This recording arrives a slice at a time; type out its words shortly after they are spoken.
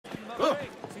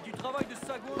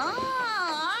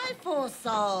I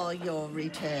foresaw your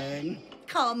return.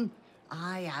 Come,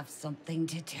 I have something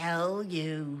to tell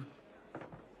you.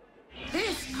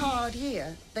 This card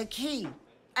here, the key,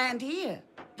 and here,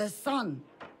 the sun.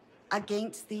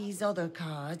 Against these other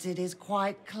cards, it is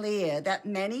quite clear that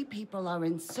many people are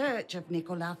in search of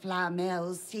Nicolas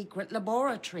Flamel's secret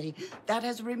laboratory that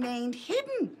has remained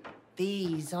hidden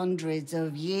these hundreds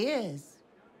of years.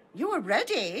 You are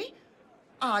ready?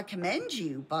 I commend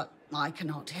you, but I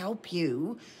cannot help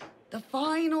you. The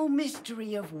final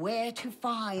mystery of where to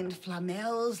find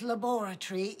Flamel's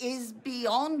laboratory is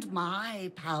beyond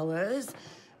my powers.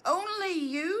 Only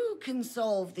you can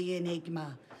solve the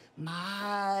enigma.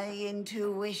 My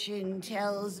intuition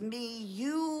tells me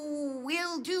you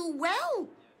will do well.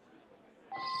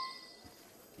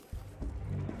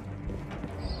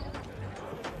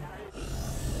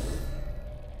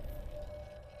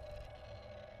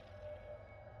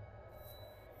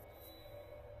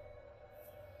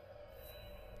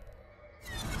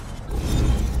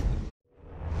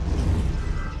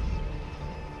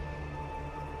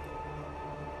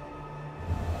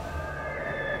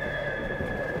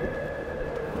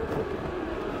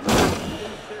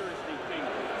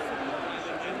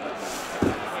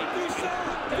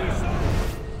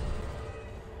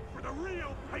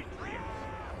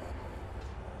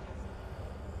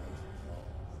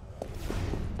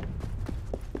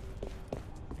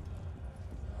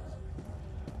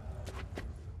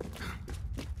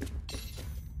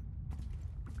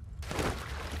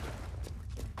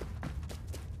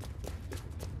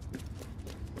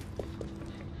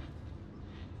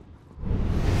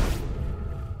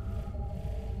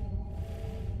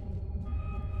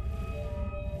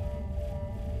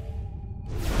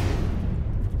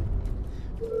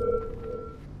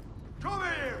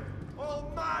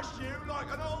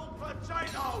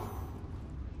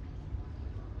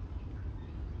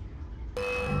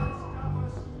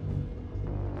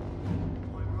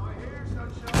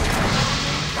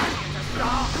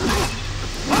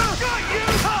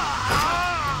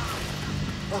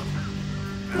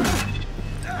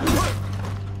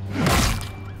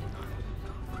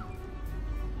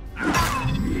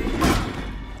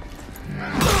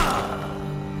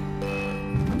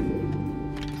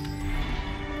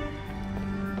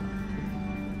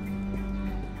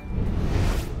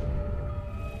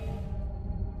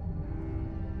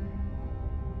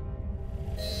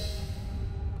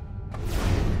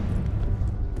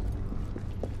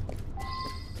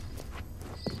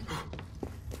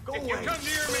 If you come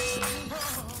near me...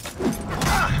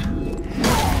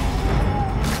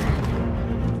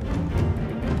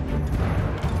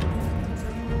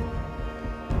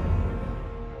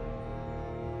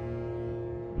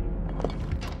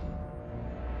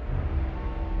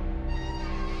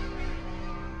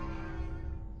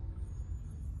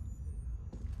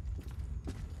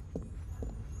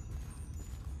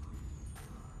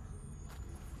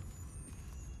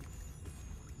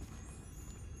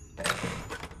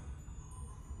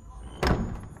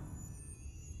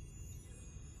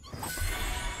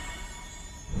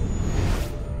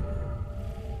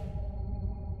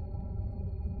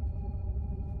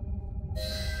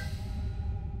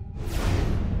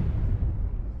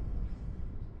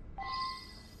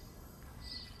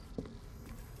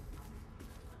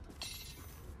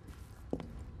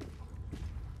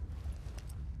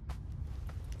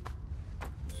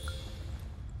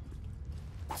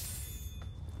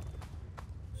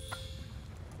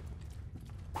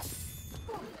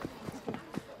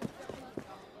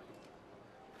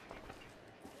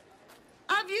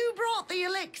 Have you brought the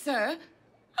elixir?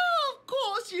 Oh, of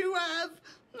course you have.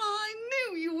 I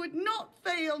knew you would not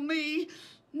fail me.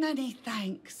 Many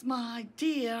thanks, my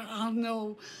dear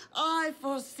Arnaud. I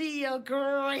foresee a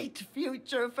great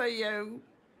future for you.